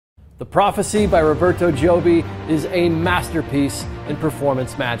The Prophecy by Roberto Giobbi is a masterpiece in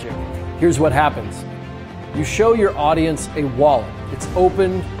performance magic. Here's what happens. You show your audience a wallet. It's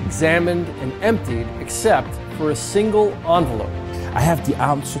opened, examined, and emptied except for a single envelope. I have the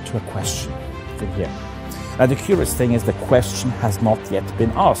answer to a question from here. Now the curious thing is the question has not yet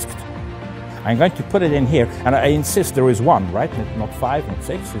been asked. I'm going to put it in here, and I insist there is one, right? Not five, not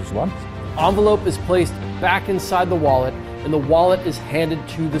six, there's one. The envelope is placed back inside the wallet, and the wallet is handed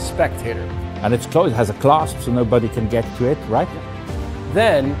to the spectator. And it's closed, it has a clasp so nobody can get to it, right?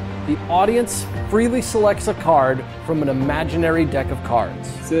 Then, the audience freely selects a card from an imaginary deck of cards.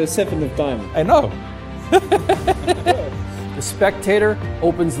 It's the seven of diamonds. I know. The spectator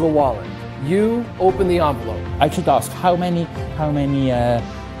opens the wallet. You open the envelope. I should ask, how many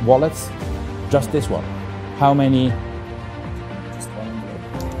wallets? Just this one. How many? Just one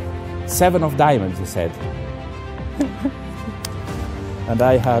envelope. Seven of diamonds, he said. And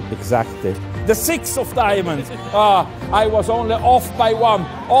I had exactly the six of diamonds. I was only off by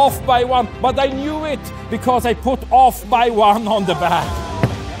one, but I knew it because I put off by one on the back.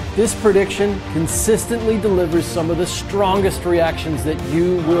 This prediction consistently delivers some of the strongest reactions that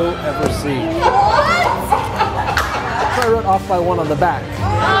you will ever see. I wrote off by one on the back.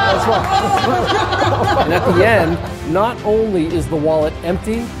 That's right. And at the end, not only is the wallet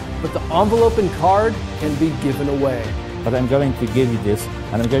empty, but the envelope and card can be given away. But I'm going to give you this,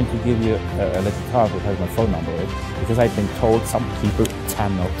 and I'm going to give you a little card that has my phone number in it, because I've been told some people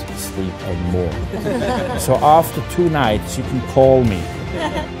cannot sleep anymore. So after 2 nights, you can call me.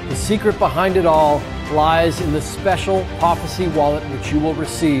 The secret behind it all lies in the special Prophecy wallet which you will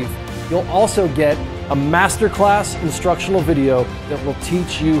receive. You'll also get a masterclass instructional video that will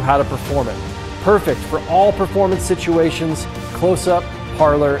teach you how to perform it. Perfect for all performance situations, close-up,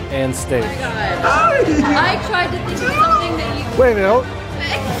 parlor, and stage. Oh my God. I tried to think of something that you... Wait a minute.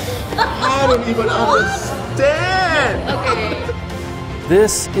 I don't even understand. Okay.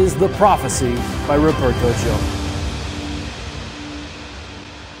 This is The Prophecy by Roberto Giobbi.